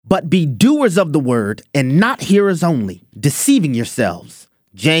But be doers of the word and not hearers only, deceiving yourselves.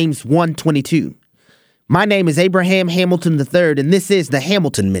 James 1:22. My name is Abraham Hamilton III, and this is the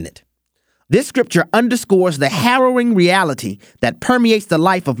Hamilton Minute. This scripture underscores the harrowing reality that permeates the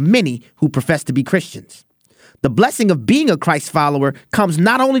life of many who profess to be Christians. The blessing of being a Christ follower comes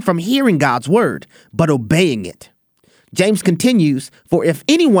not only from hearing God's word, but obeying it. James continues, for if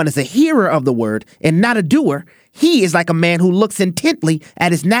anyone is a hearer of the word and not a doer, he is like a man who looks intently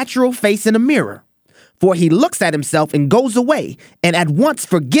at his natural face in a mirror. For he looks at himself and goes away and at once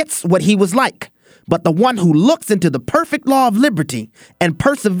forgets what he was like. But the one who looks into the perfect law of liberty and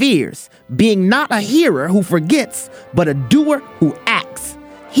perseveres, being not a hearer who forgets, but a doer who acts,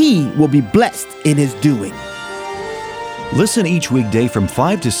 he will be blessed in his doing. Listen each weekday from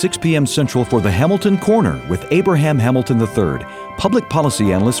 5 to 6 p.m. Central for the Hamilton Corner with Abraham Hamilton III, public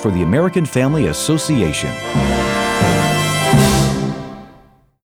policy analyst for the American Family Association.